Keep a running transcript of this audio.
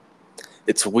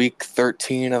It's week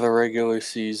 13 of the regular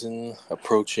season,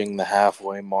 approaching the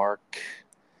halfway mark.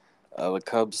 The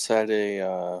Cubs had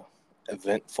a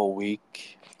eventful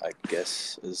week, I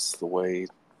guess is the way.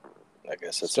 I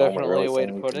guess It's that's the only definitely really a way thing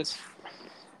to we put can. it.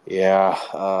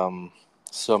 Yeah,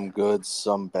 some good,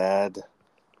 some bad,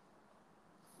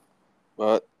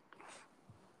 but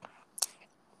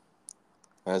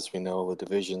as we know, the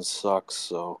division sucks,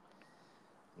 so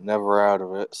never out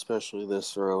of it, especially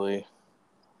this early.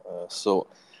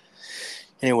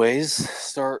 Anyways,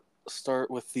 start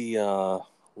with the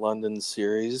London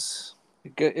series.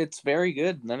 It's very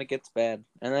good, and then it gets bad,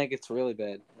 and then it gets really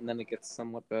bad, and then it gets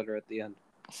somewhat better at the end.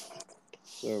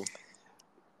 So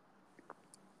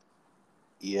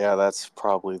Yeah, that's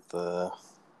probably the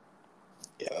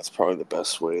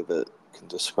best way that can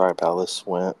describe how this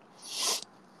went.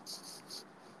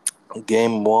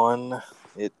 Game one,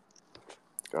 it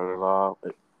got it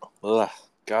off.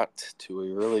 Got to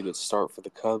a really good start for the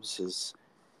Cubs as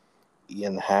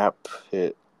Ian Happ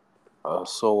hit a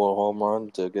solo home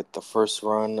run to get the first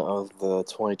run of the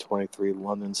 2023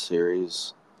 London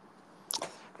series.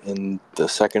 In the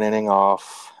second inning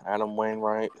off, Adam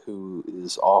Wainwright, who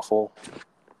is awful.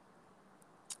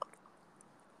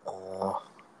 Oh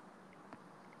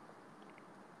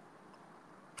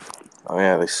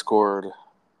yeah, they scored.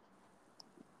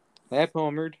 Hap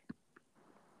homered.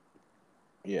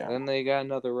 Yeah. Then they got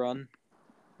another run.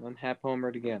 Then Hap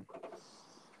homered again.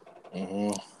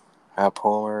 Mm-hmm. Hap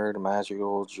homered.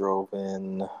 Magical drove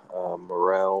in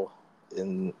Morel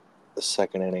in the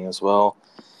second inning as well.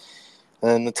 And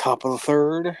then the top of the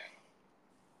third,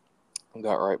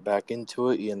 got right back into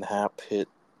it. Ian Happ hit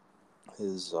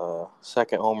his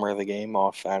second homer of the game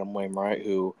off Adam Wainwright,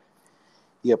 who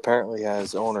he apparently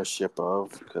has ownership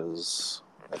of because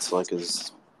it's like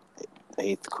his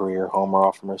eighth career homer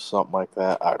off him or something like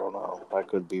that. I don't know. I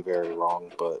could be very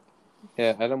wrong, but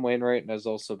Yeah, Adam Wainwright has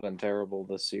also been terrible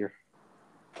this year.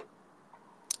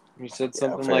 He said yeah,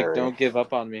 something like, very. "Don't give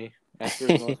up on me" after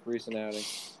his most recent outing.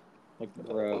 Like,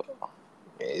 bro,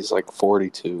 He's like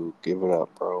 42. Give it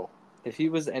up, bro. if he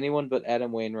was anyone but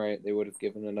Adam Wainwright, they would have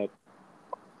given it up.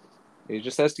 He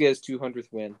just has to get his 200th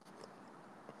win,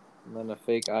 and then a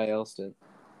fake IL stint.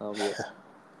 That'll be it.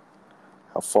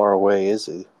 How far away is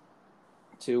he?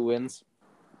 2 wins,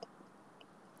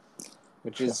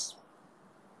 which is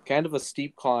kind of a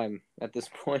steep climb at this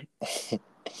point.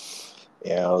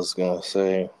 Yeah, I was gonna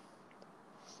say.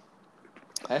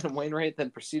 Adam Wainwright then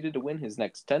proceeded to win his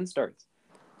next 10 starts.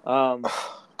 God.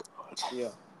 Yeah.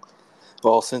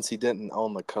 Well, since he didn't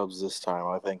own the Cubs this time,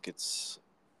 I think it's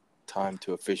time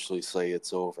to officially say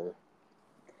it's over.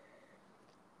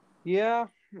 Yeah,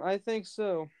 I think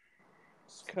so.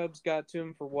 Cubs got to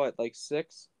him for what, like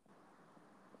 6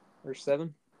 or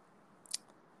 7?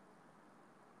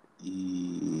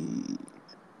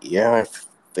 Yeah, I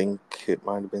think it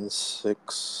might have been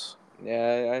 6.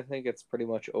 Yeah, I think it's pretty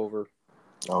much over.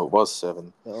 Oh, it was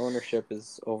 7. The ownership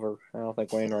is over. I don't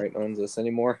think Wainwright owns this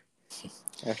anymore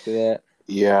after that.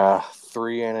 Yeah,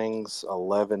 3 innings,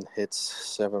 11 hits,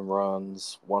 7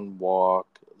 runs, 1 walk,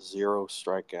 0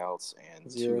 strikeouts, and 2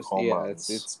 Zero. home Yeah, runs.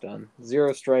 it's done.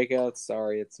 0 strikeouts.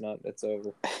 Sorry, it's not. It's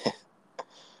over.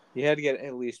 You had to get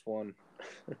at least one.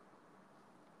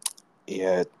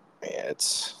 Yeah,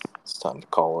 it's time to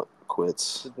call it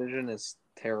quits. Division is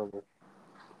terrible.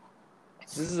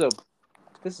 This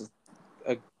is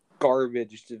a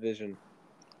garbage division.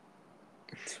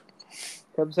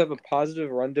 Cubs have a positive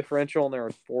run differential and they're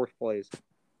in 4th place.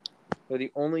 They're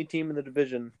the only team in the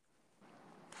division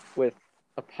with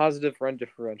a positive run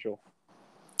differential.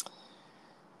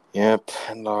 Yep,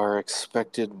 and our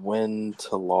expected win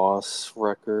to loss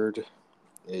record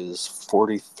is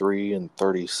 43 and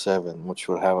 37, which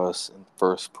would have us in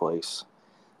first place.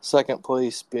 Second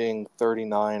place being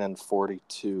 39 and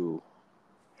 42.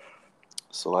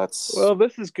 So that's, Well,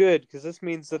 this is good because this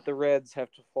means that the Reds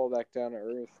have to fall back down to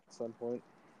earth at some point.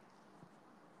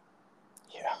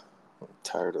 yeah, I'm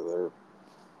tired of their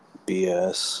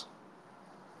BS.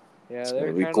 Yeah, It's going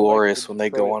they're to be kind of like the glorious when they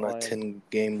go Detroit on a Lions.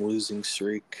 10-game losing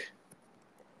streak.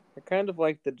 They're kind of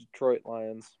like the Detroit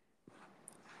Lions.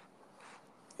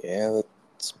 Yeah,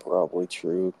 that's probably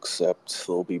true, except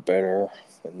they'll be better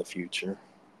in the future.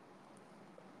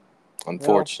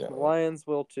 Unfortunately. Well, the Lions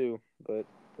will too, but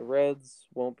the Reds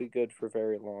won't be good for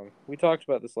very long. We talked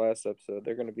about this last episode.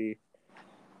 They're going to be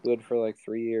good for like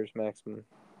 3 years maximum.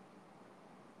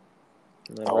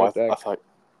 And then Oh, right I back.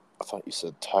 thought you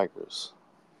said Tigers.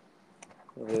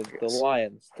 The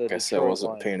Lions, the Guess I Detroit wasn't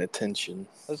Lions. paying attention.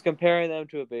 I was comparing them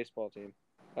to a baseball team.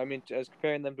 I was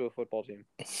comparing them to a football team.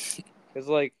 Because,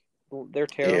 like, they're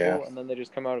terrible, Yeah. and then they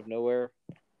just come out of nowhere.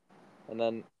 And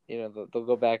then, they'll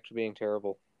go back to being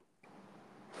terrible.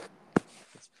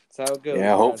 That's how it goes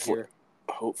Yeah, around here.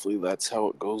 hopefully that's how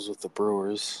it goes with the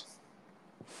Brewers.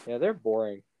 Yeah, they're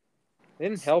boring. They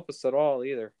didn't help us at all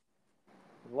either.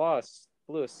 Lost,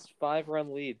 blew a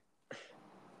 5-run lead.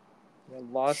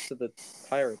 Lost to the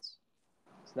Pirates.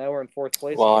 So now we're in 4th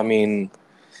place. Well, again.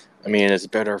 I mean, it's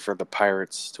better for the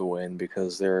Pirates to win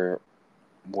because they're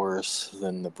worse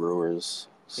than the Brewers.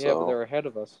 So. Yeah, but they're ahead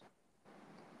of us.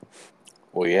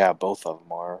 Well, yeah, both of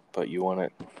them are, but you want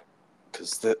it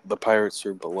because the Pirates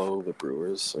are below the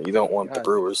Brewers, so you don't want the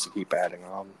Brewers to keep adding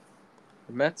on.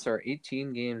 The Mets are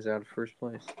 18 games out of first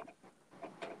place.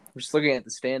 I'm just looking at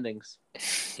the standings.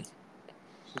 It's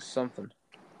just something.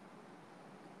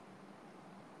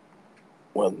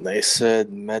 When they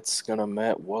said Mets gonna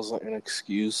Met wasn't an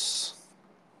excuse.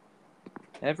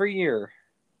 Every year,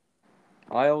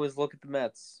 I always look at the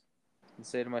Mets and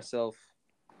say to myself,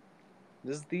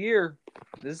 this is the year.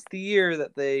 This is the year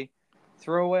that they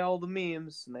throw away all the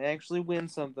memes and they actually win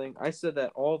something. I said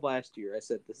that all last year. I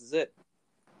said, this is it.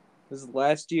 This is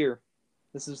last year.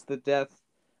 This is the death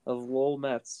of LOL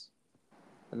Mets.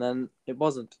 And then it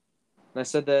wasn't. And I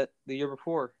said that the year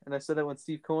before. And I said that when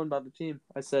Steve Cohen bought the team.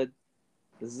 I said,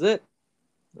 this is it.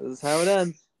 This is how it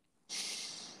ends.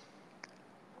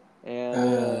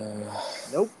 And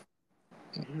nope.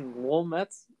 LOL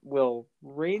Mets will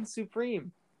reign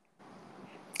supreme.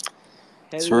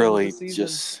 It's really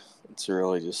just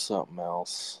something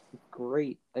else.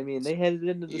 Great. I mean, they headed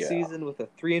into the season with a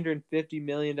 $350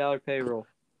 million payroll.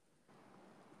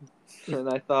 And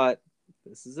I thought,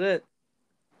 this is it.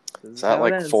 This is that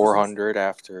like 400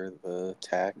 after the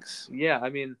tax? Yeah, I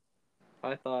mean,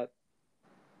 I thought,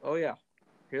 oh yeah,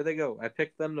 here they go. I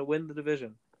picked them to win the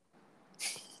division.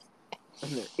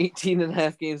 And they're 18 and a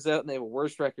half games out, and they have a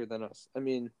worse record than us. I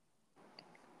mean,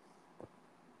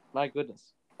 my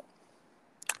goodness.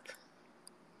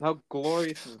 How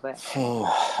glorious is that?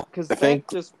 Because that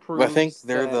just proves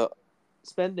that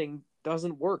spending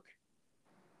doesn't work.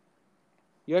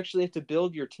 You actually have to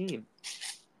build your team.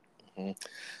 I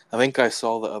think I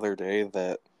saw the other day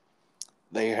that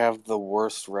they have the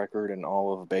worst record in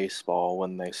all of baseball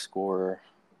when they score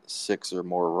 6 or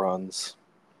more runs.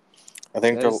 I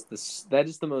think that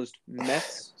is the most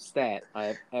Mets stat I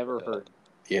have ever heard.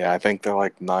 Yeah, I think they're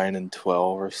like 9-12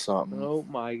 or something. Oh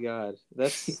my god,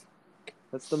 that's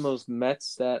the most Mets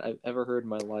stat I've ever heard in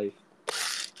my life.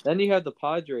 Then you have the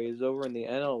Padres over in the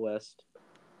NL West.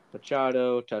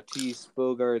 Machado, Tatis,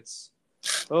 Bogarts.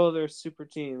 Oh, they're a super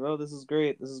team. Oh, this is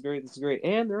great. This is great. This is great.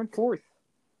 And they're in 4th.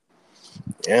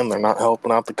 And they're not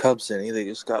helping out the Cubs any. They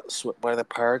just got swept by the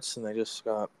Pirates, and they just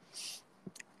got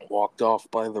walked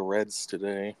off by the Reds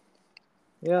today.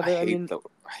 Yeah, I hate the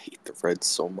Reds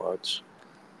so much.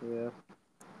 Yeah.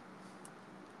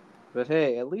 But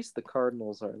hey, at least the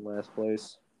Cardinals are in last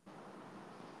place.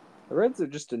 The Reds are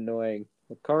just annoying.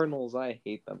 The Cardinals, I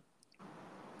hate them.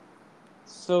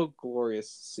 So glorious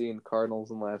seeing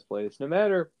Cardinals in last place.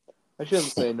 I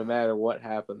shouldn't say no matter what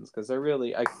happens, because I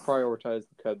prioritize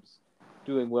the Cubs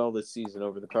doing well this season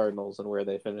over the Cardinals and where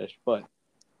they finish. But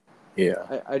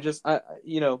yeah,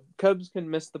 Cubs can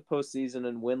miss the postseason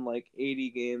and win like 80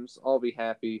 games. I'll be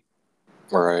happy.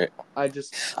 Right. I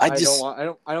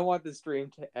don't want this dream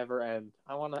to ever end.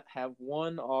 I want to have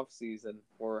one off season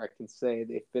where I can say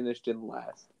they finished in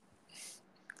last.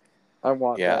 I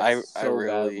want that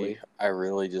badly. I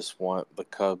really just want the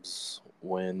Cubs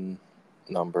win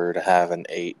number to have an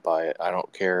 8 by it. I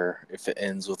don't care if it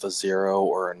ends with a 0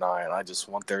 or a 9. I just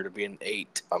want there to be an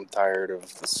 8. I'm tired of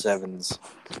the 7s.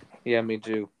 Yeah, me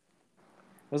too.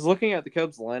 I was looking at the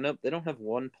Cubs lineup. They don't have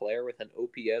one player with an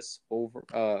OPS over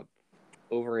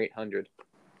 800.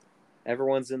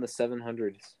 Everyone's in the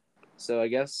 700s. So I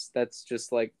guess that's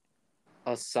just like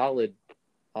a solid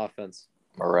offense.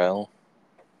 Morel.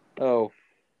 Oh.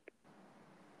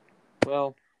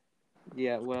 Well,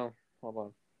 yeah, hold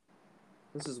on.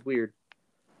 This is weird.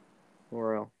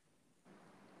 Morel.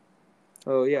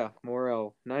 Oh, yeah,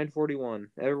 Morel. 941.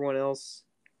 Everyone else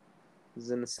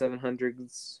is in the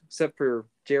 700s, except for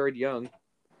Jared Young,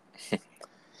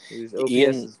 whose OPS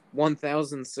is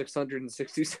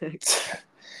 1,666.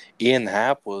 Ian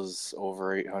Happ was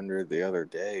over 800 the other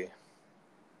day.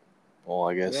 Well,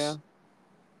 I guess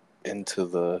into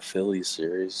the Phillies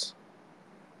series.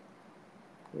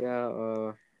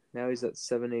 Yeah, now he's at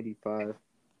 785.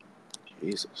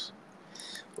 Jesus.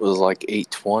 It was like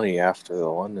 820 after the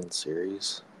London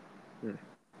series.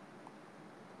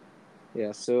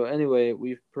 Yeah, so anyway,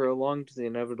 we've prolonged the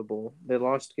inevitable. They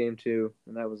lost game 2,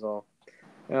 and that was all.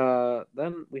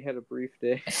 Then we had a brief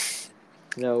day.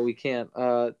 No, we can't.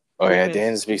 Oh yeah,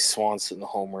 Tillman. Dansby Swanson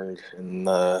homered in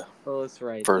the Oh, that's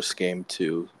right. first game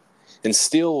too, and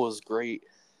Steele was great.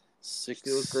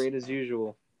 Steele was great as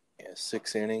usual.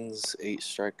 6 innings, 8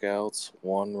 strikeouts,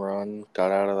 1 run.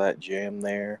 Got out of that jam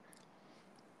there.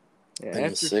 Yeah, In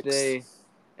the sixth.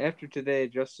 after today,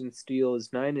 Justin Steele is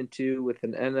 9-2 with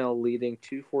an NL leading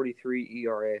 2.43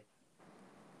 ERA.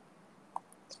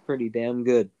 It's pretty damn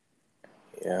good.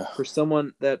 Yeah. For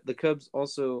someone that the Cubs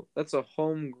also, that's a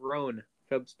homegrown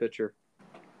Cubs pitcher.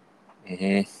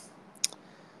 I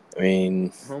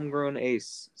mean, Homegrown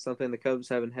ace, something the Cubs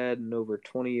haven't had in over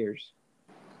 20 years.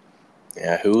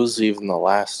 yeah, who was even the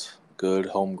last good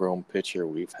homegrown pitcher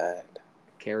we've had?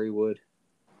 Kerry Wood.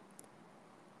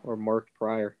 Or Mark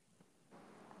Pryor.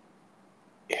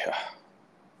 Yeah.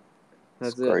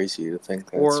 That's It's it. crazy to think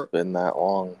that's been that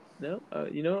long. No, I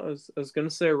was gonna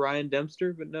say Ryan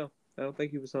Dempster, but no, I don't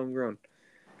think he was homegrown.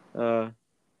 Yeah,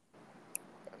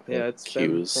 it's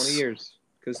been 20 years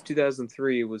because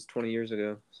 2003 was 20 years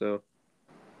ago. So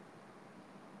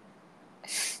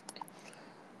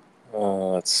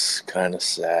it's kind of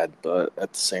sad, but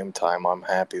at the same time, I'm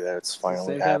happy that it's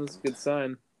finally happened. It's a good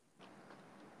sign.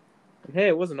 And hey,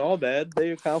 it wasn't all bad.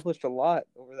 They accomplished a lot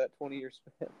over that 20-year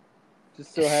span.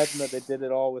 Just so happened that they did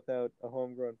it all without a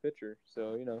homegrown pitcher.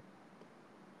 So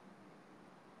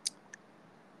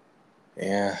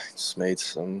Yeah, just made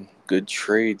some good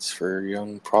trades for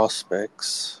young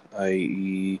prospects,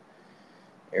 i.e.,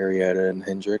 Arrieta and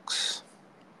Hendricks.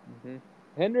 Mm-hmm.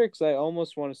 Hendricks, I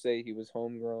almost want to say he was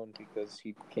homegrown because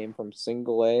he came from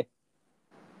Single A,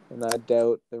 and I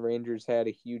doubt the Rangers had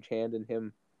a huge hand in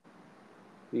him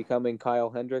becoming Kyle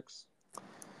Hendricks.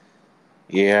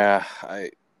 Yeah,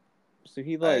 So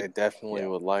he I definitely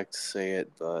would like to say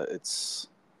it, but it's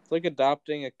like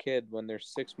adopting a kid when they're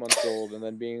 6 months old and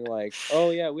then being like,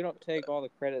 "Oh yeah, we don't take all the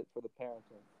credit for the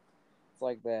parenting." It's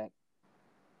like that.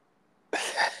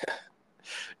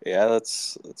 yeah,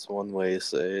 that's one way to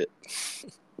say it.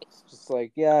 It's just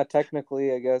like, yeah,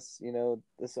 technically, I guess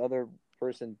this other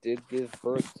person did give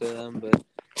birth to them, but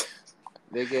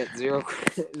they get zero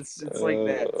credit. It's like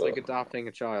that. It's like adopting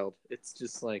a child. It's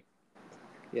just like,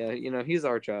 yeah, he's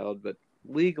our child, but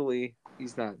legally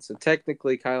he's not. So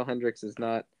technically, Kyle Hendricks is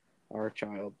not our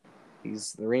child.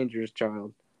 He's the Rangers'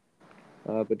 child.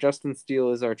 But Justin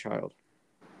Steele is our child.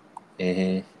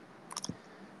 Mm-hmm.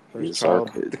 First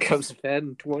child the Cubs have had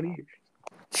in 20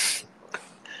 years.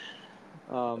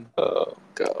 Oh,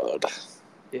 God.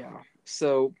 Yeah.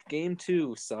 So, game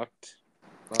 2 sucked.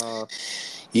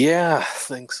 Yeah,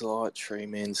 thanks a lot, Trey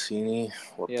Mancini.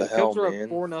 What the hell, Cubs were man?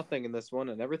 up 4-0 in this one,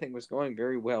 and everything was going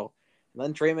very well. And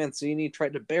then Trey Mancini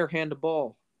tried to barehand a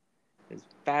ball. His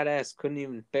fat ass couldn't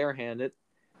even barehand it.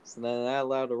 So then that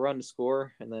allowed a run to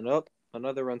score, and then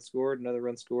another run scored,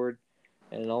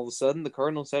 and all of a sudden the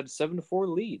Cardinals had a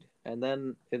 7-4 lead, and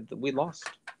then we lost.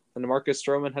 And Marcus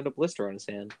Stroman had a blister on his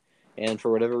hand, and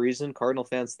for whatever reason, Cardinal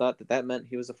fans thought that meant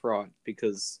he was a fraud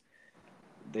because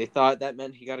they thought that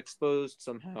meant he got exposed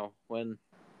somehow. When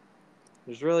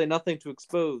there's really nothing to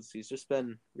expose. He's just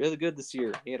been really good this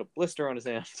year. He had a blister on his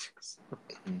hand.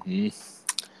 Mm-hmm.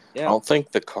 Yeah. I don't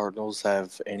think the Cardinals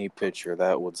have any pitcher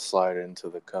that would slide into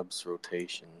the Cubs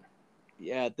rotation.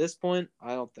 Yeah, at this point,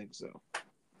 I don't think so.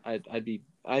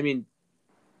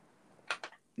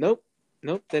 Nope,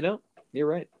 they don't. You're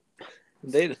right.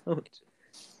 They don't.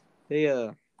 They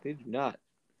do not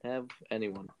have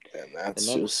anyone. And that's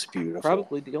just beautiful.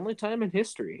 Probably the only time in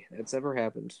history that's ever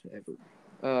happened,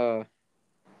 ever.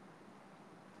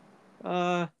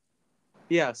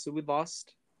 Yeah, so we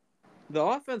lost. The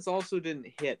offense also didn't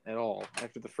hit at all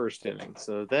after the first inning,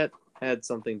 so that had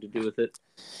something to do with it.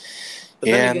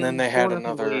 But then they had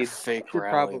another fake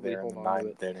rally there in the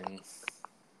ninth inning.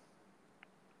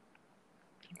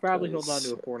 Probably hold on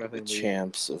to a 4-0 lead.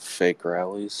 Champs of fake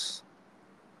rallies.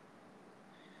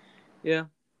 Yeah.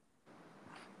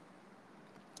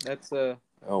 That's oh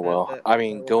well. I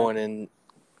mean, going into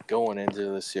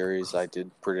the series, I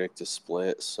did predict a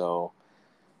split, so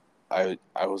I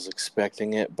was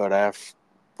expecting it, but after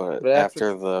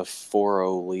the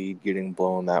 4-0 lead getting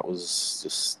blown, that was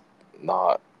just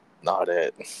not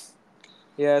it.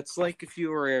 Yeah, it's like if you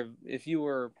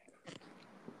were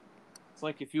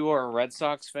a Red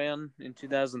Sox fan in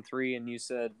 2003 and you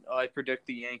said, "Oh, I predict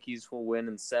the Yankees will win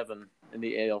in 7 in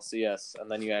the ALCS,"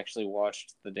 and then you actually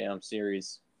watched the damn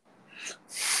series.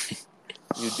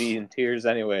 You'd be in tears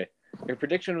anyway. Your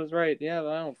prediction was right. Yeah, but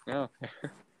I don't know.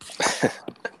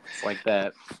 It's like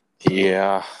that. So.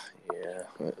 Yeah,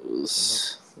 it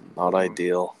was not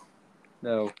ideal.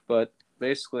 No, but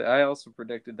basically, I also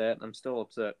predicted that, and I'm still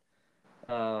upset.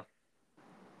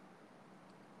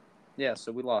 Yeah,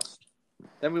 so we lost.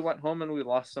 Then we went home and we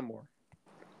lost some more.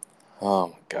 Oh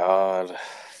my God,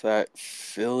 that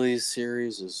Phillies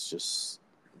series is just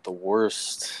the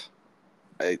worst.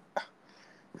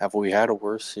 Have we had a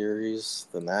worse series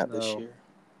than that this No, year?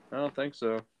 I don't think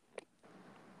so.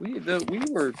 We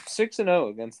were 6-0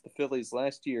 against the Phillies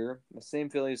last year. The same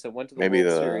Phillies that went to the Maybe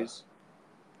World the Series.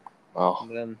 well,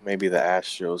 And then, maybe the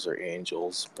Astros or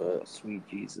Angels, oh but sweet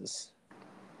Jesus,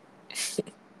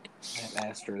 that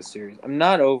Astros series. I'm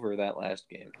not over that last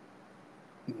game.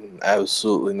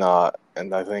 absolutely not.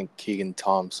 And I think Keegan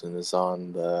Thompson is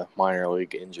on the minor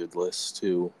league injured list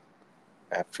too,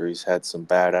 after he's had some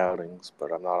bad outings,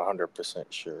 but I'm not 100%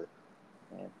 sure.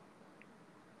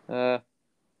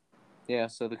 Yeah.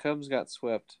 So the Cubs got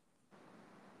swept.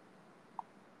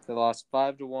 They lost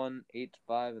 5-1, 8-5,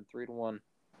 and 3-1.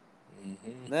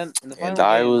 Mm-hmm. And then in the And final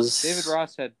I game, David was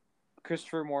Ross had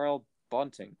Christopher Morel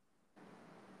bunting.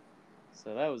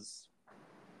 So that was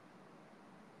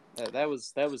well,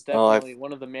 definitely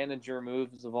one of the manager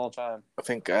moves of all time. I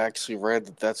think I actually read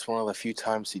that that's one of the few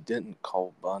times he didn't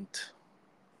call bunt.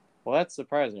 Well, that's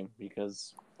surprising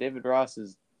because David Ross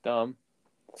is dumb,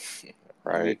 and we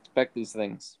Right. expect these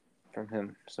things from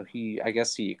him. So I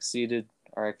guess he exceeded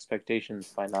our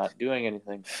expectations by not doing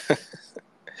anything.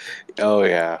 Oh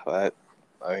yeah, that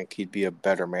I think he'd be a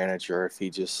better manager if he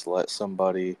just let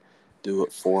somebody do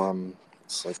it for him.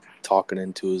 It's like talking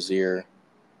into his ear.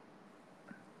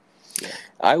 Yeah.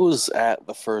 I was at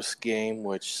the first game,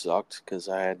 which sucked because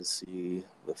I had to see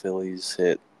the Phillies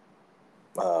hit.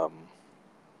 Um,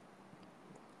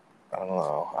 I don't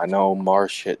know. I know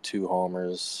Marsh hit 2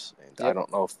 homers. And Yep. I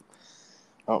don't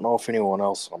know if anyone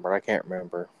else homered. I can't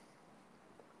remember.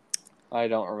 I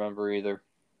don't remember either.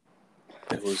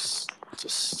 It was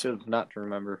just Chose not to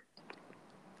remember.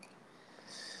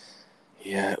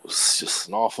 yeah, it was just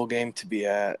an awful game to be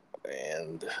at,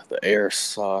 and the air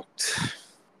sucked,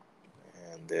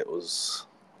 and it was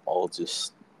all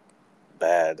just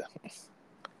bad.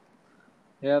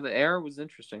 Yeah, the air was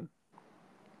interesting.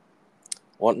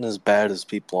 Wasn't as bad as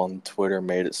people on Twitter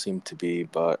made it seem to be,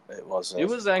 but it wasn't It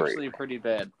was great. actually pretty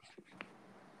bad.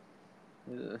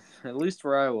 At least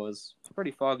where I was, it's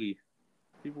pretty foggy.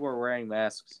 People were wearing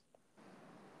masks.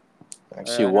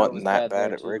 Actually, I know it wasn't was that bad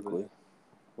bad there at too, but Wrigley.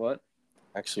 what?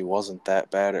 Actually, wasn't that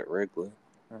bad at Wrigley.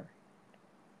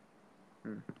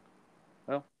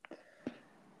 Well,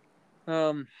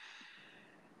 um,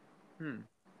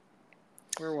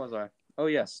 where was I? Oh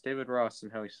yes, David Ross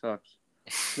and how he sucks.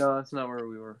 No, that's not where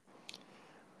we were.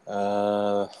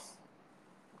 Uh,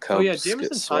 Oh yeah, Cubs get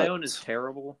Jameson Tyone is swept.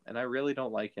 terrible, and I really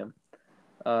don't like him.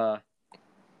 Uh,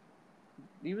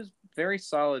 he was very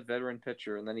solid veteran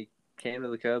pitcher, and then he came to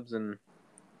the Cubs and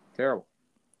terrible,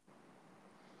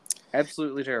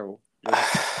 absolutely terrible,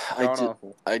 just god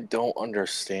awful. I don't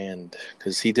understand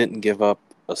because he didn't give up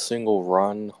a single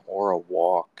run or a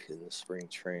walk in the spring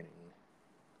training.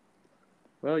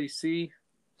 Well, you see,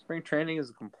 spring training is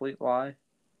a complete lie.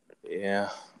 Yeah,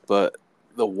 but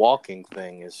the walking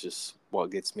thing is just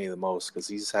what gets me the most because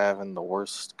he's having the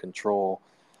worst control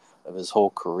of his whole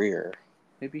career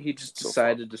Maybe he just so far.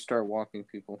 decided to start walking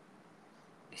people.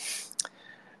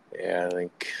 Yeah, I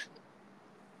think.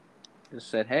 Just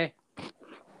said, "Hey,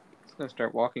 it's gonna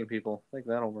start walking people. I think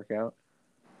that'll work out."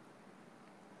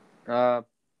 Uh,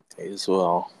 As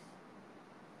well.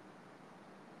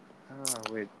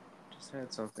 wait, just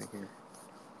had something here.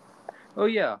 Oh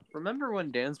yeah, remember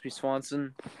when Dansby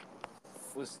Swanson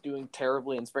was doing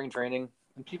terribly in spring training,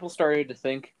 and people started to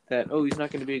think that he's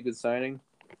not going to be a good signing.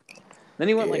 Then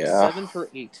he went like Yeah. 7 for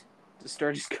 8 to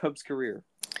start his Cubs career.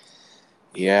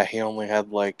 Yeah, he only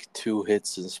had like 2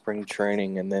 hits in spring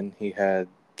training, and then he had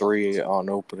 3 on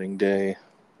opening day.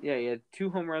 Yeah, he had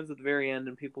 2 home runs at the very end,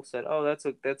 and people said, "Oh, that's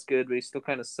good," but he still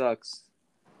kind of sucks.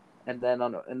 And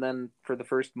then for the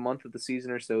first month of the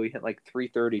season or so, he hit like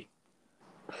 330.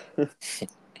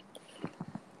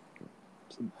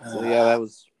 So yeah, that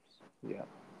was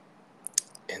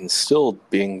And still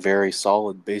being very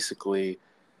solid, basically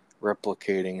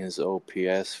replicating his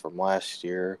OPS from last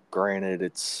year. Granted,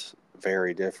 it's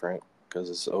very different because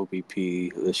his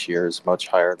OBP this year is much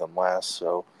higher than last,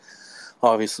 so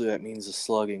obviously that means the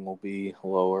slugging will be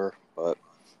lower, but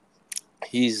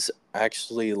he's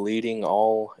actually leading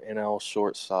all NL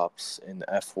shortstops in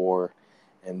F4,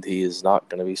 and he is not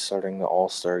going to be starting the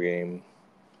All-Star game.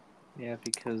 Yeah,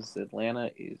 because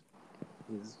Atlanta is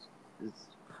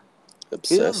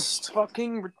Obsessed.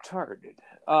 fucking retarded.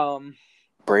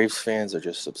 Braves fans are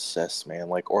just obsessed, man.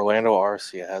 Like Orlando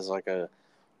Arcia has like a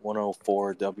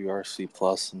 104 WRC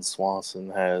plus, and Swanson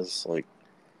has like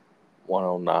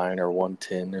 109 or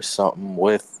 110 or something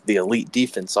with the elite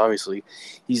defense. Obviously,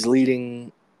 he's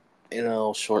leading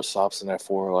shortstops in that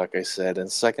four, like I said. In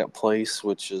second place,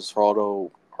 which is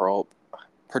Perdomo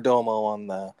on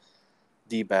the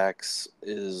D-backs,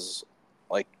 is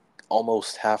like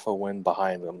almost half a win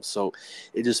behind them. So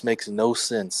it just makes no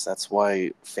sense. That's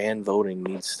why fan voting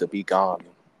needs to be gone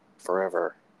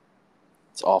forever.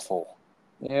 It's awful.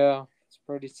 Yeah, it's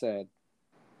pretty sad.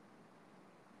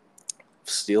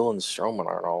 Steele and Stroman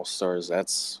aren't all-stars. I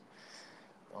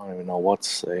don't even know what to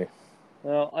say.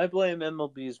 Well, I blame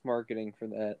MLB's marketing for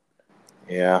that.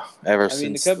 Yeah, ever I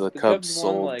mean, since the The Cubs Cubs won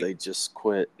sold, they just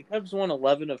quit. the Cubs won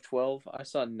 11 of 12. I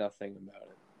saw nothing about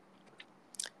it.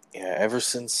 Yeah, ever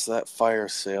since that fire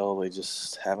sale, they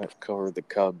just haven't covered the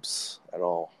Cubs at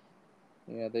all.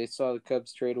 Yeah, they saw the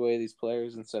Cubs trade away these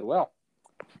players and said, "Well,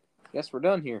 guess we're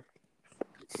done here."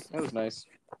 That was nice.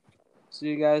 See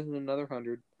you guys in another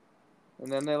 100.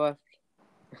 And then they left.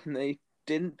 And they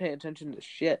didn't pay attention to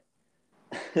shit.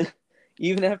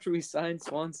 Even after we signed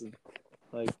Swanson.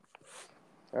 Like,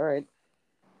 all right,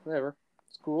 whatever.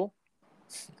 It's cool.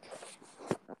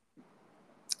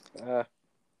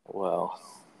 Well,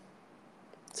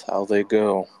 that's how they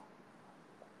go.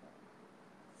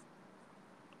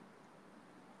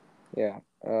 Yeah.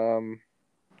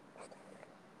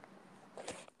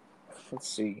 Let's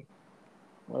see.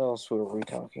 What else were we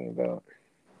talking about?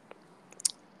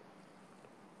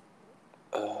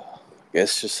 I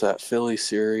guess just that Philly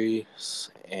series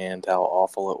and how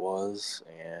awful it was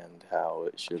and how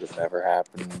it should have never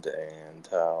happened and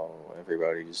how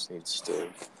everybody just needs to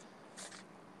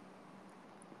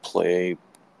play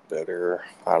better.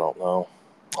 I don't know.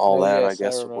 All Oh, that, I yes, I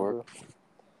guess, would work. remember.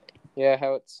 Yeah,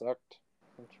 how it sucked.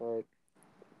 That's right.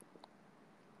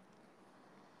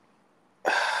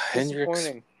 Hendricks,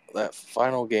 Disappointing. that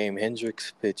final game,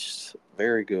 Hendricks pitched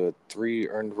very good. 3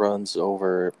 earned runs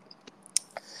over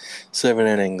 7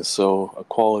 innings, so a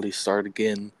quality start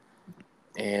again.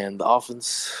 And the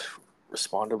offense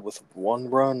responded with 1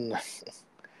 run,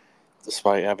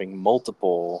 despite having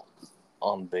multiple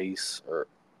on base, or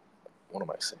what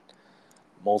am I saying?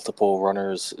 Multiple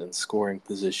runners in scoring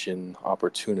position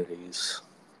opportunities.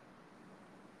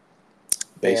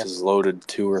 Bases loaded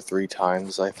 2 or 3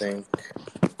 times, I think.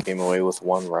 Came away with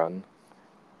 1 run.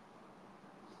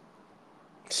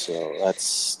 So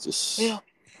that's just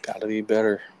got to be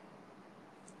better.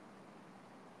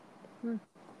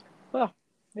 Well,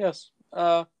 yes.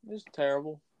 It's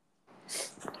terrible.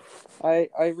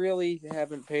 I really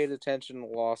haven't paid attention to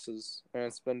losses, and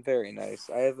it's been very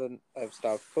nice. I've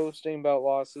stopped posting about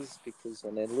losses because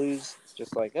when I lose, it's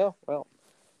just like, oh well.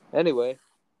 Anyway,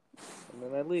 and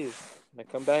then I leave, and I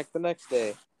come back the next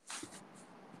day,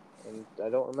 and I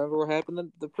don't remember what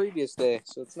happened the previous day,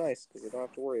 so it's nice because I don't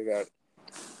have to worry about it.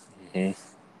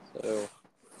 Mm-hmm. So,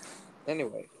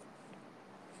 anyway,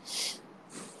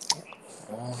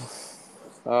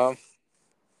 um,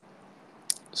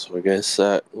 So I guess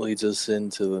that leads us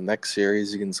into the next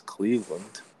series against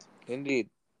Cleveland. indeed,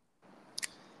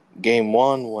 Game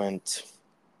 1 went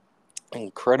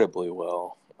incredibly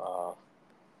well.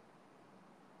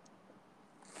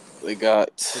 They got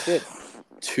it did.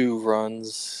 2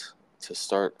 runs to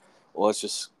start. Well, let's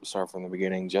just start from the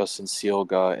beginning. Justin Steele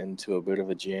got into a bit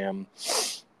of a jam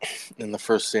in the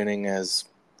first inning as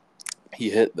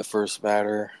he hit the first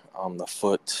batter on the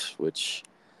foot, which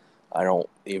I don't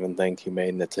even think he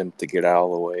made an attempt to get out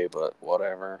of the way, but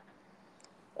whatever.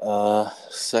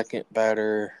 Second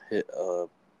batter hit a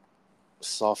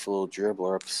soft little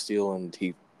dribbler up Steele, and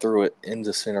he threw it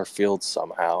into center field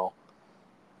somehow.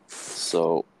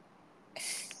 So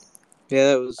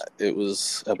Yeah, it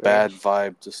was a strange. bad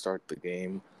vibe to start the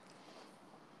game.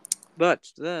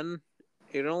 But then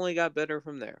it only got better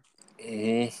from there.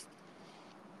 Mm-hmm.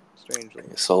 Strangely.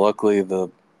 So luckily the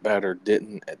batter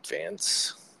didn't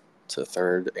advance to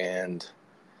third, and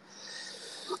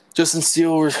Justin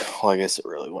Steele, well, I guess it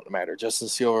really wouldn't matter. Justin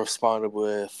Steele responded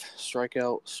with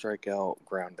strikeout, strikeout,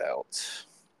 ground out.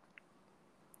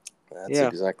 That's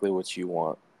exactly what you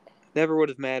want. Never would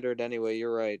have mattered anyway,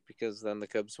 you're right, because then the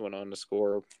Cubs went on to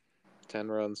score 10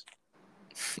 runs.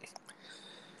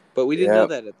 But we didn't know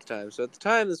that at the time. So at the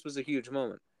time, this was a huge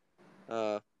moment.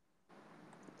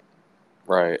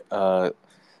 Right. The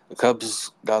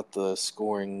Cubs got the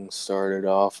scoring started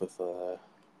off with a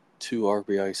 2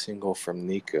 RBI single from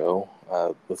Nico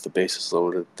with the bases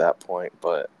loaded at that point,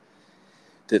 but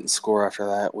didn't score after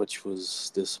that, which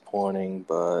was disappointing,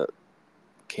 but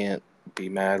can't be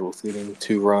mad with getting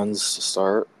 2 runs to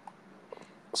start.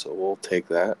 So we'll take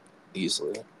that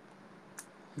easily.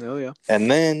 Oh, yeah.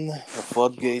 And then the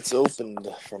floodgates opened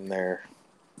from there.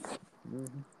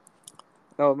 Mm-hmm.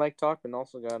 Oh, Mike Tauchman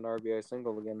also got an RBI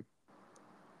single again.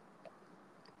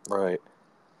 Right.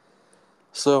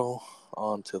 So,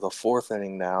 on to the fourth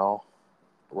inning now.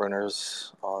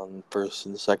 Runners on first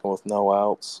and second with no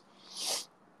outs.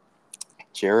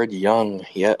 Jared Young,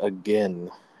 yet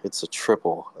again, hits a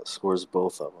triple that scores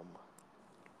both of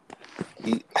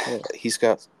them. He's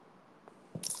got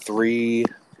 3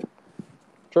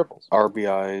 triples.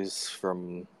 RBIs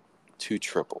from 2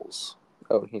 triples.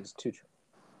 Oh, he's 2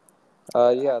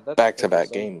 triples. Yeah, that's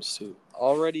back-to-back games too.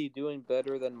 Already doing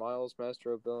better than Miles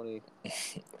Mastrobuoni.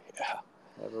 Yeah,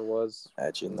 ever was.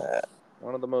 Imagine that.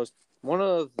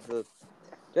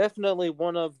 Definitely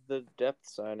one of the depth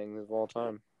signings of all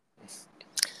time.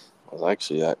 It was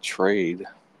actually that trade.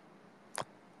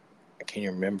 I can't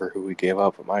even remember who we gave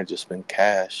up. It might have just been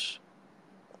Cash.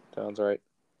 Sounds right.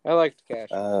 I liked Cash.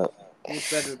 He was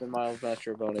better than Miles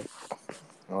Mastrobuoni.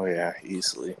 Oh yeah,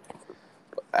 easily.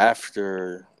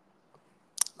 After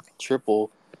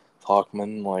triple,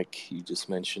 Talkman, like you just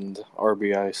mentioned,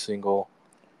 RBI single.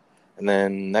 And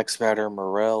then next batter,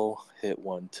 Morel hit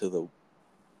one to the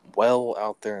well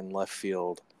out there in left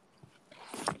field.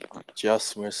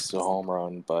 Just missed a home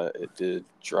run, but it did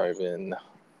drive in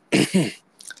the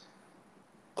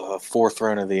 4th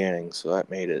run of the inning, so that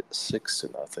made it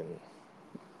 6-0.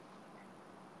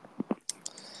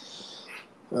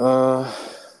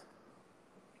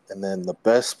 And then the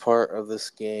best part of this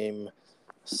game,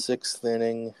 6th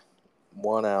inning,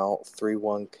 1 out,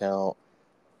 3-1 count,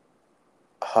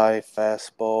 high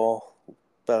fastball,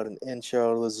 about an inch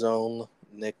out of the zone.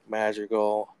 Nick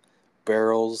Madrigal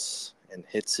barrels and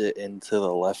hits it into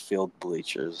the left field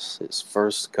bleachers. His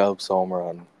first Cubs home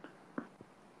run.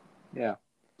 Yeah.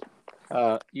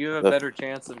 You have a better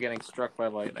chance of getting struck by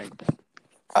lightning.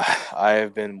 I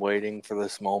have been waiting for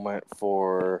this moment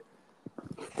for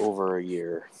over a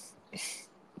year.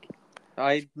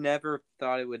 I never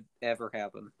thought it would ever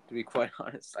happen, to be quite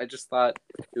honest. I just thought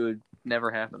it would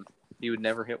never happen. He would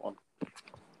never hit one.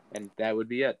 And that would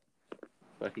be it.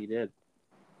 But he did.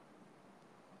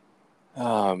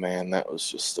 Oh, man, that was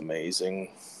just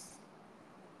amazing.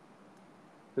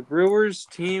 The Brewers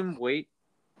team weight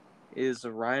is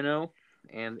a rhino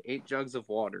and 8 jugs of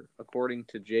water, according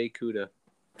to Jay Kuda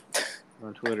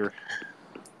on Twitter.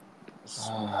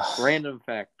 Random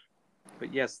fact.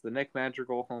 But yes, the Nick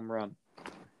Madrigal home run.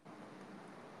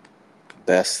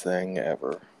 Best thing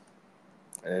ever.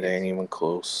 And it ain't even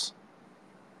close.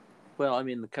 Well, I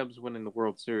mean, the Cubs winning the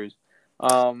World Series.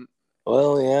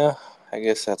 Well, yeah, I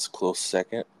guess that's a close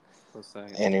second.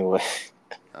 Anyway.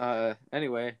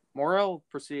 Anyway, Morel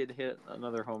proceeded to hit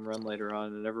another home run later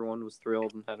on, and everyone was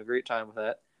thrilled and had a great time with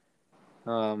that.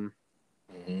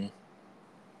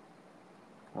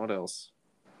 What else?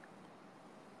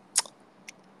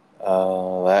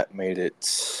 That made it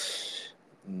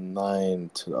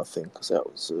 9-0 because that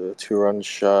was a 2-run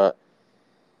shot.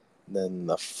 Then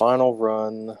the final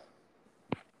run.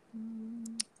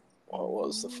 What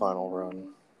was the final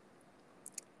run?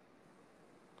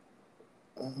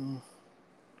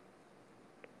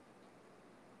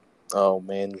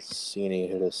 Mancini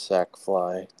hit a sac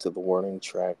fly to the warning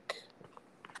track.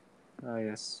 Oh,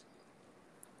 yes.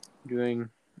 Doing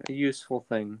a useful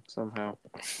thing somehow.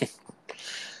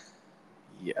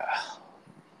 Yeah.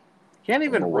 Can't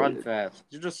even run fast.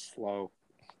 You're just slow.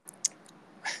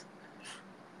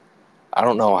 I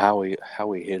don't know how he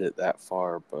hit it that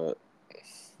far, but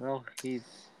well, he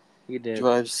did.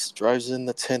 Drives in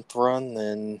the 10th run,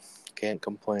 then can't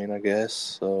complain, I guess.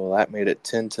 So that made it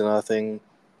 10-0.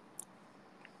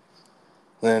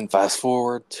 Then fast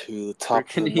forward to the top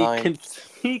of the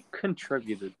 9th. He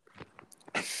contributed.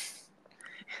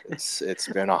 It's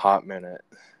been a hot minute.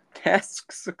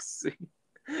 Task succeed.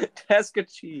 Task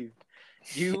achieved.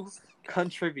 You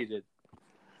contributed.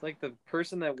 It's like the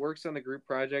person that works on the group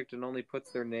project and only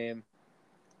puts their name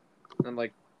and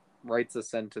like writes a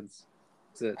sentence.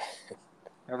 That's it.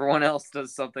 Everyone else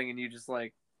does something and you just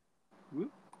like,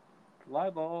 whoop, fly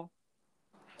ball.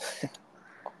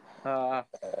 Yeah.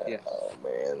 Oh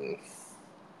man.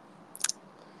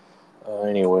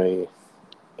 Anyway,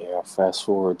 yeah. Fast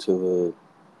forward to the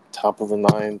top of the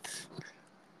 9th.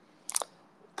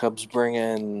 Cubs bring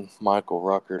in Michael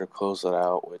Rucker to close it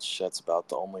out, which that's about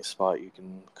the only spot you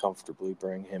can comfortably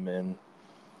bring him in.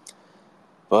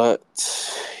 But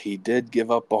he did give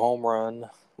up a home run.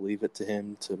 Leave it to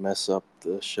him to mess up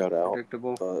the shutout.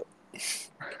 Predictable.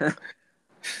 But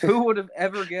who would have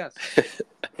ever guessed?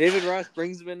 David Ross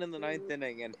brings him in the 9th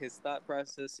inning, and his thought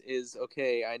process is,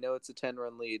 okay, I know it's a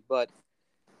 10-run lead, but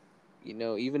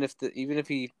even if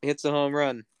he hits a home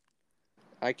run,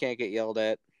 I can't get yelled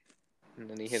at. And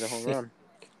then he hit a home run.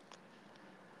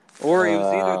 Or it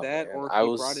was either that, or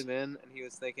he brought him in, and he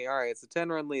was thinking, all right, it's a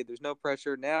 10-run lead. There's no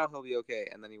pressure. Now he'll be okay.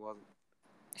 And then he wasn't.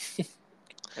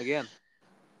 Again,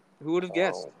 who would have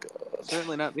guessed? Oh God.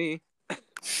 Certainly not me.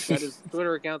 Got his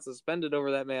Twitter account suspended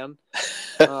over that man.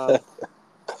 Oh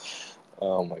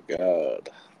my God.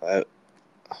 That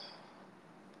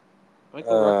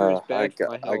Michael Rucker is I bad for got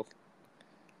my health.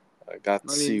 I got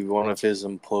to see one of his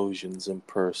implosions in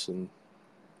person.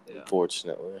 Yeah.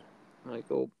 Unfortunately.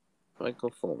 Michael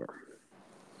Fulmer.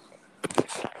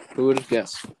 Who would have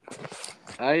guessed?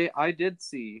 I did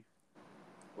see,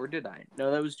 or did I?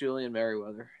 No, that was Julian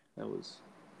Merriweather. That was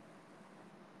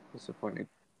disappointing.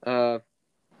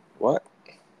 What?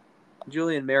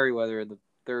 Julian Merriweather in the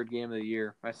third game of the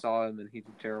year. I saw him and he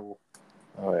did terrible.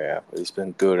 Oh yeah, he's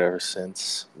been good ever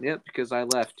since. Yep, because I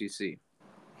left. You see.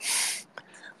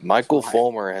 Michael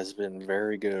Fulmer has been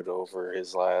very good over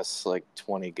his last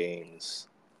 20 games.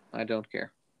 I don't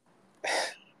care.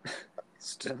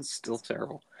 Still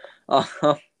terrible.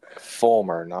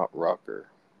 Fulmer, not Rucker.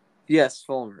 Yes,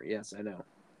 Fulmer. Yes, I know.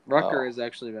 Rucker has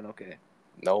actually been okay.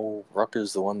 No,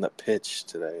 Rucker's the one that pitched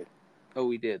today. Oh,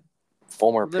 we did.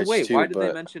 Fulmer pitched too, why did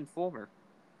they mention Fulmer?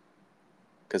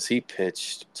 Because he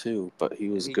pitched too, but he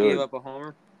was he good. Gave up a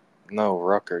homer? No,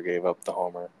 Rucker gave up the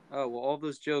homer. Oh, well, all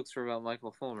those jokes were about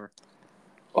Michael Fulmer.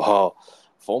 Oh,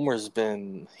 Fulmer's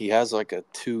he has a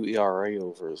 2 ERA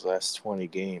over his last 20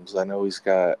 games. I know he's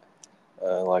got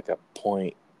a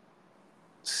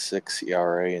 .6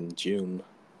 ERA in June.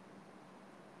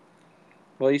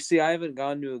 Well, you see, I haven't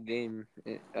gone to a game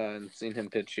and seen him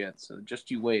pitch yet, so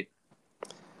just you wait.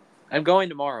 I'm going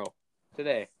tomorrow.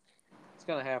 Today. It's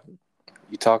going to happen.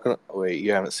 You talking? Wait,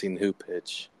 you haven't seen who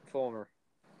pitch? Fulmer.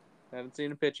 I haven't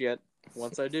seen him pitch yet.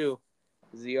 Once I do,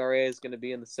 his ERA is going to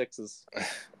be in the 6s.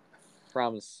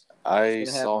 Promise. I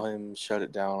saw him shut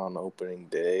it down on opening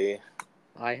day.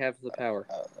 I have the power.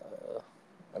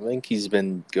 I think he's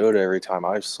been good every time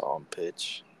I saw him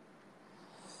pitch.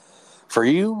 For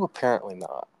you, apparently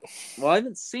not. Well, I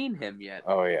haven't seen him yet.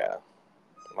 Oh yeah.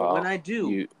 Well, but when I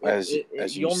do,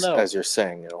 you'll know. As you're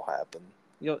saying, it'll happen.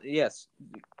 Yes,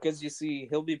 because you see,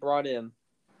 he'll be brought in,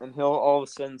 and he'll all of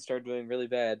a sudden start doing really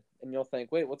bad, and you'll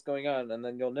think, "Wait, what's going on?" And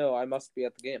then you'll know I must be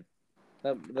at the game.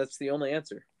 That's the only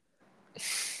answer.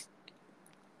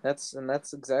 That's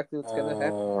exactly what's gonna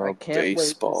happen. I can't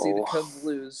wait to see the Cubs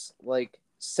lose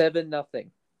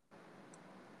 7-0.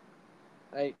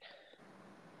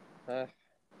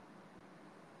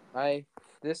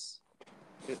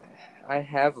 I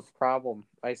have a problem.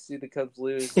 I see the Cubs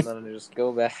lose, and then I just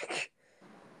go back.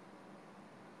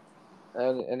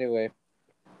 Anyway.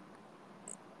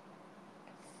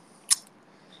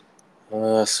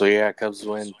 So yeah, Cubs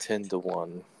win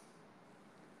 10-1.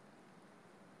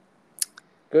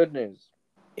 Good news.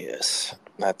 Yes,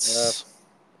 that's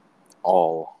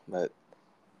all. That's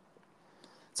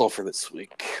all for this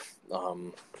week.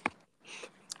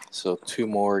 So 2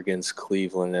 more against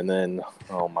Cleveland, and then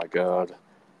oh my God,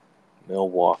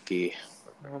 Milwaukee.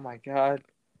 Oh my God.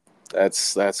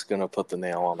 That's gonna put the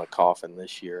nail on the coffin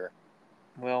this year.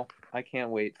 Well, I can't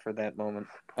wait for that moment.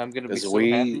 I'm gonna be so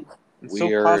happy and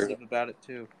so positive about it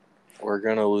too. We're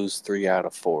gonna lose 3 out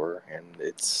of 4, and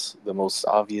it's the most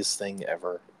obvious thing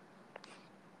ever.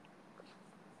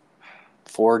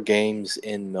 4 games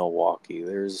in Milwaukee.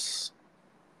 There's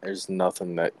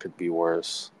nothing that could be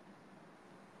worse.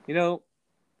 You know,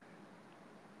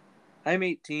 I'm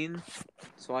 18,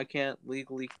 so I can't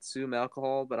legally consume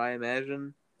alcohol, but I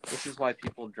imagine this is why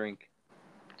people drink.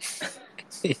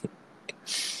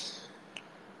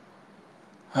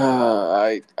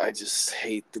 I just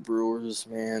hate the Brewers,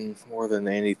 man, more than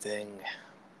anything.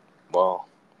 Well,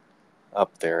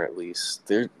 up there at least.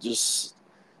 They're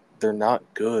not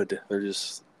good. They're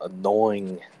just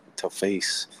annoying to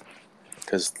face.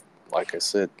 Because, like I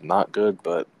said, not good,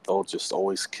 but they'll just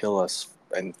always kill us.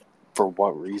 And for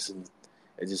what reason?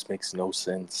 It just makes no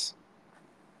sense.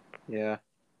 Yeah.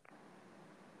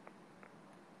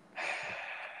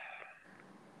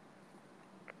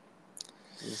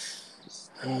 It's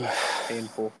just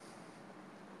painful.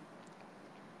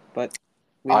 But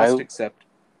we must accept.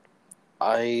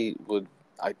 I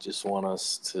just want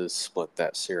us to split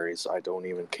that series. I don't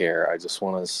even care. I just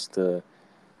want us to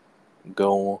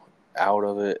go out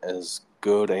of it as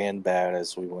good and bad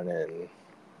as we went in.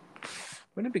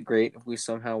 Wouldn't it be great if we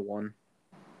somehow won?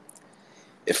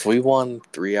 If we won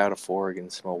 3 out of 4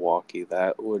 against Milwaukee,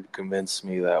 that would convince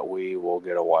me that we will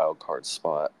get a wild card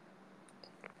spot.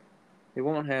 It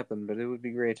won't happen, but it would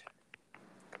be great.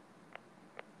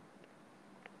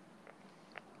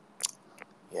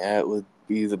 Yeah, it would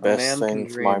be the best thing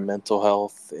for my mental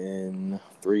health in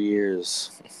 3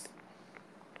 years.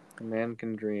 A man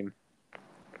can dream.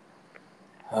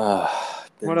 Been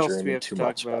what else do we dreaming have too to talk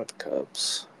much about the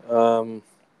Cubs. Oh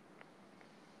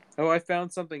Oh, I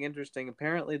found something interesting.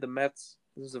 Apparently, the Mets.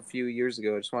 This was a few years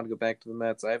ago. I just want to go back to the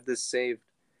Mets. I have this saved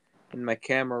in my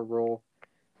camera roll.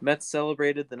 Mets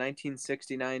celebrated the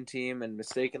 1969 team and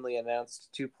mistakenly announced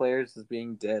two players as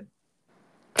being dead.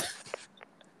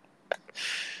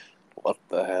 What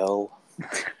the hell?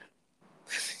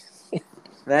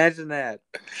 Imagine that.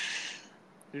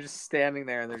 They're just standing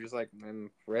there and they're just like,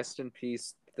 rest in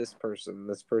peace, this person.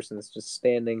 This person is just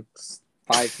standing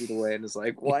 5 feet away and is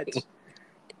like, what?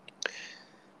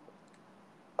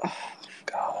 Oh,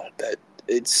 God,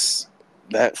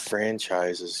 that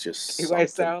franchise is just Do something I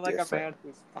sound like different. a man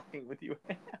who's fucking with you?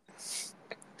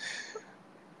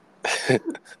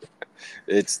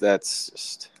 That's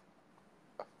just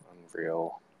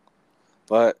unreal.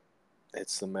 But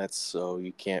it's the Mets, so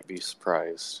you can't be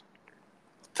surprised.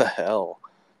 What the hell?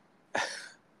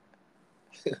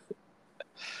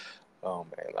 Oh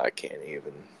man, I can't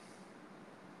even.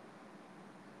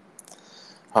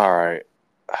 All right,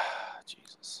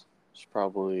 Jesus, should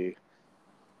probably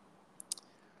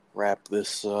wrap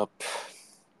this up.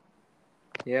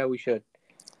 Yeah, we should.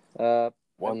 I'm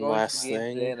One going to the last game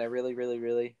today, thing. and I really, really,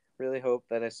 really, really hope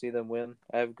that I see them win.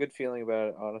 I have a good feeling about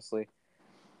it, honestly.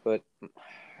 But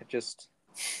I just...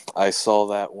 I saw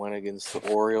that win against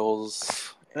the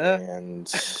Orioles, and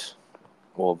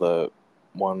the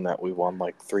one that we won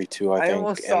like 3-2, I I think,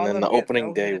 almost and saw then them the get opening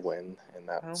no day hit. win, and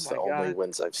Oh that's the my only God.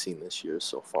 wins I've seen this year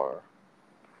so far.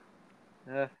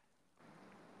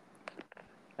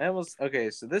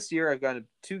 Okay, so this year I've gone to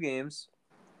 2 games.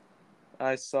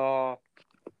 I saw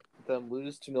them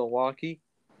lose to Milwaukee,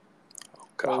 Oh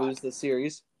or God. lose the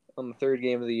series on the 3rd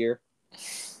game of the year.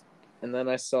 And then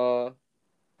I saw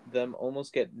them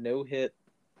almost get no hit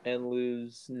and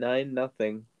lose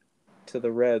 9-0 to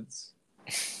the Reds.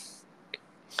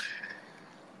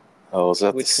 Oh, was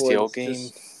that the Which Steel was game?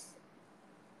 just...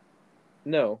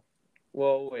 No.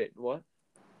 Well, wait, what?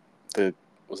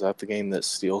 Was that the game that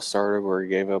Steel started where he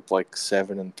gave up like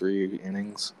 7 in 3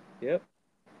 innings? Yep.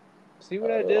 See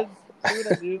what I did? See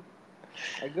what I do?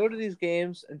 I go to these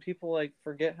games and people like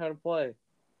forget how to play.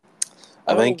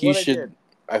 I I don't know think you what I should. did.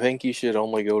 I think you should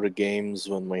only go to games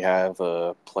when we have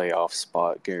a playoff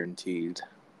spot guaranteed.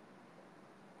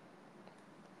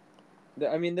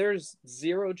 I mean, there's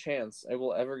 0 chance I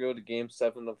will ever go to Game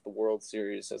 7 of the World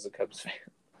Series as a Cubs fan.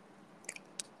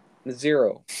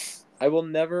 0. I will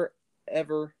never,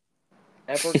 ever,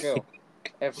 ever go.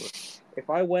 Ever. If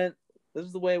I went, this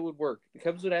is the way it would work. The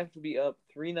Cubs would have to be up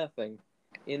 3-0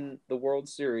 in the World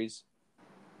Series,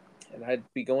 and I'd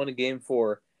be going to Game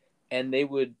 4, and they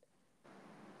would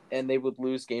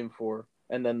lose Game 4,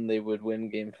 and then they would win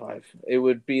Game 5. It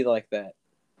would be like that.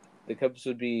 The Cubs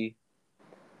would be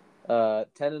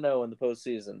 10-0 in the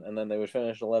postseason, and then they would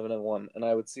finish 11-1, and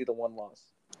I would see the 1 loss.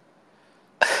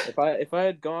 If I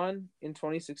had gone in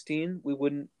 2016, we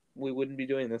wouldn't be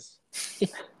doing this.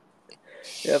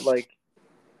 Yeah, like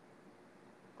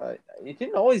it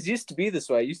didn't always used to be this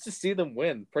way. I used to see them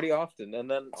win pretty often, and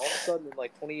then all of a sudden in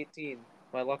like 2018,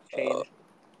 my luck changed.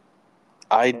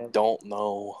 I don't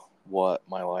know what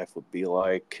my life would be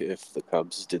like if the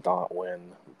Cubs did not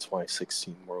win the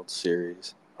 2016 World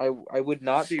Series. I would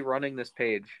not be running this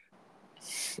page.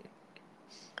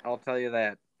 I'll tell you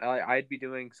that. I'd be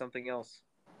doing something else.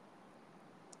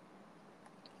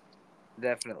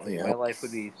 Definitely. Yep. My life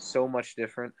would be so much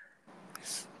different.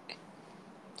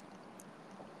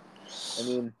 I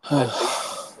mean, my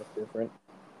face would be much different.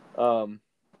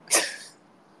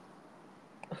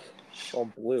 All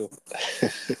blue.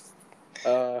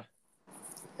 Man,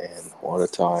 what a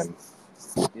time.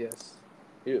 Yes.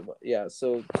 Yeah,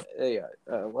 so,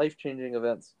 life-changing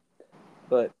events.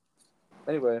 But,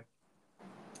 anyway,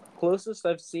 closest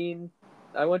I've seen...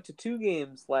 I went to 2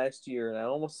 games last year, and I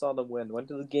almost saw them win. Went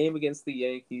to the game against the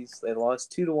Yankees. They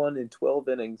lost 2-1 in 12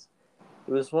 innings.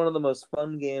 It was one of the most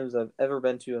fun games I've ever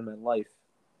been to in my life.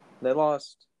 And they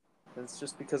lost. And it's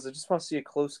just because I just want to see a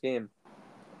close game.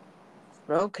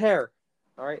 I don't care.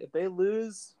 All right, if they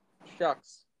lose,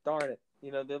 shucks, darn it.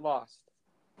 They lost.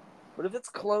 But if it's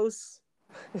close,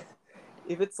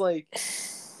 if it's like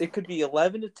it could be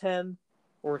 11-10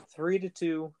 or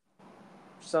 3-2,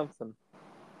 something.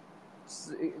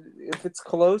 If it's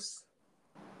close,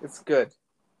 it's good.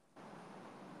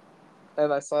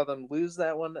 And I saw them lose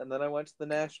that one, and then I went to the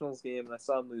Nationals game and I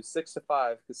saw them lose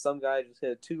 6-5 because some guy just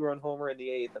hit a 2-run homer in the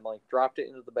 8th and like dropped it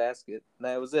into the basket, and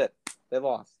that was it. They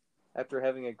lost after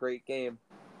having a great game.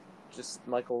 Just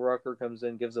Michael Rucker comes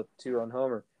in, gives up a 2-run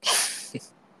homer.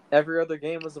 Every other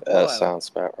game was a blowout. That sounds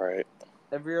about right.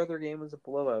 Every other game was a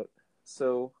blowout.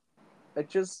 So, it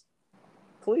just...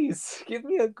 Please give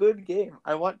me a good game.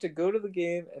 I want to go to the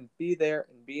game and be there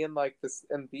and be in like this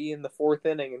and be in the fourth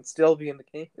inning and still be in the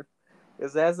game.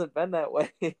 Because it hasn't been that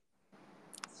way. It's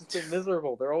just been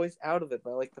miserable. They're always out of it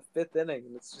by like the fifth inning,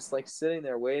 and it's just like sitting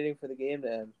there waiting for the game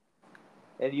to end.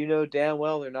 And you know damn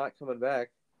well they're not coming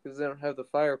back because they don't have the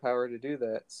firepower to do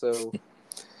that. So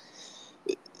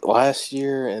Last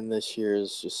year and this year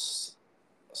is just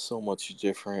so much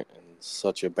different and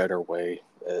such a better way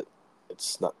that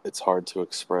it's hard to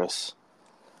express.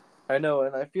 I know,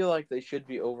 and I feel like they should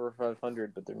be over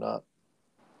 500, but they're not.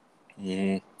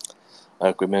 Mm-hmm.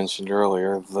 Like we mentioned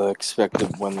earlier, the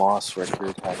expected win-loss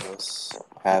record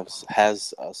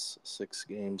has us 6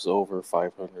 games over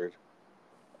 500,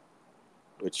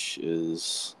 which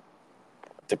is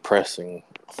depressing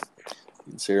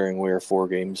considering we're 4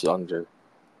 games under.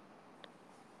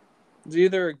 It's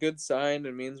either a good sign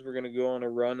and means we're going to go on a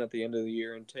run at the end of the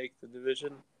year and take the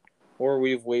division, or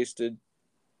we've wasted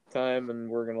time and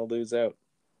we're going to lose out.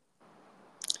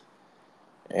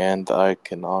 And I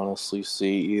can honestly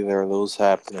see either of those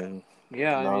happening.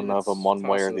 Yeah, I mean, None of them one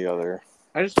way or the other.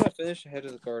 I just want to finish ahead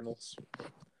of the Cardinals.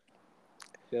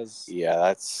 Because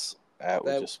Yeah, that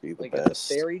would just be the like,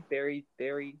 best. At the very, very,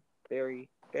 very, very,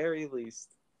 very least,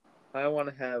 I want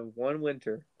to have one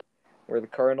winter where the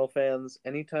Cardinal fans,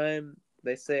 anytime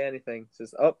they say anything,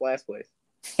 says, "Oh, last place,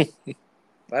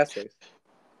 last place,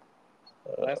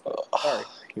 last place." Sorry,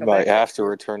 you might have to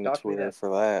return to Twitter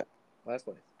for that. Last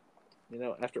place. You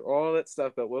know, after all that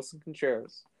stuff about Wilson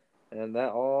Contreras and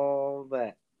all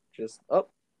that, just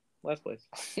last place.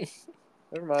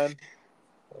 Never mind.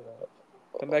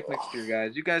 Come back next year,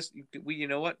 guys. You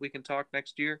know what? We can talk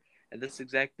next year at this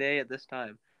exact day at this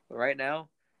time. But right now,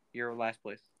 you're last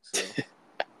place. So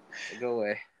go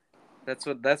away. That's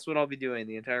what I'll be doing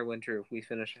the entire winter if we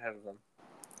finish ahead of them.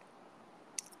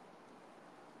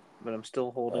 But I'm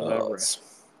still holding my breath.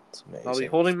 I'll be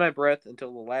holding my breath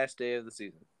until the last day of the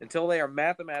season. Until they are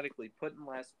mathematically put in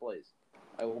last place,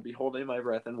 I will be holding my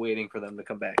breath and waiting for them to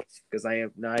come back. Because I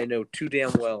know too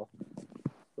damn well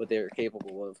what they are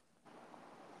capable of.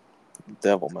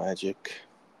 Devil magic.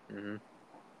 Mm-hmm.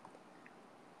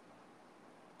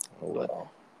 Oh,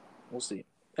 well. We'll see.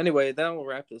 Anyway, that will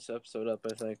wrap this episode up,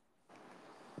 I think.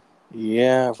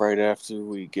 Yeah, right after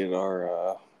we get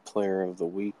our player of the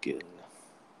week in.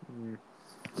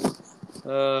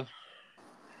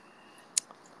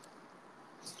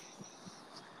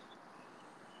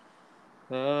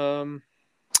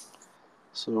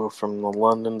 So from the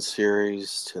London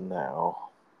series to now.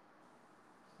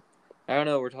 I don't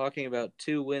know, we're talking about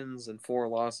 2 wins and 4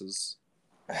 losses.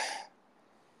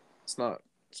 It's not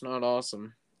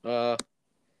awesome. I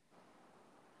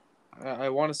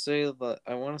want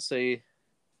to say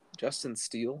Justin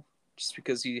Steele, just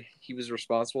because he was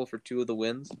responsible for 2 of the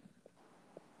wins.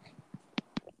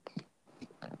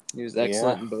 He was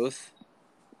excellent in both.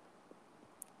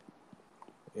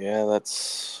 Yeah,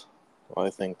 that's what I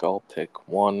think I'll pick.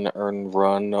 1 earned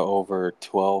run over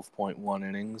 12.1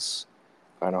 innings.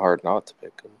 Kind of hard not to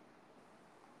pick him.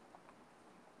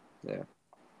 Yeah.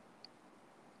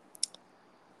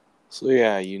 So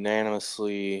yeah,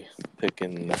 unanimously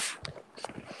picking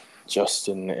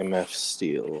Justin MF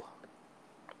Steele.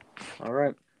 All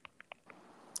right.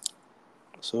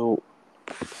 So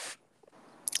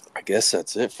I guess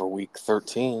that's it for week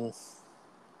 13.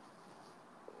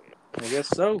 I guess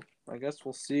so. I guess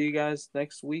we'll see you guys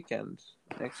next week,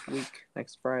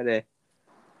 next Friday.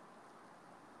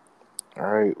 All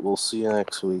right, we'll see you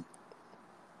next week.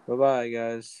 Bye-bye,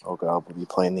 guys. Oh, God, we'll be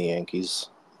playing the Yankees.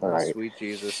 All right. Sweet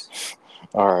Jesus.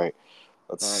 All right.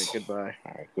 All right, goodbye.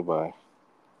 All right, goodbye.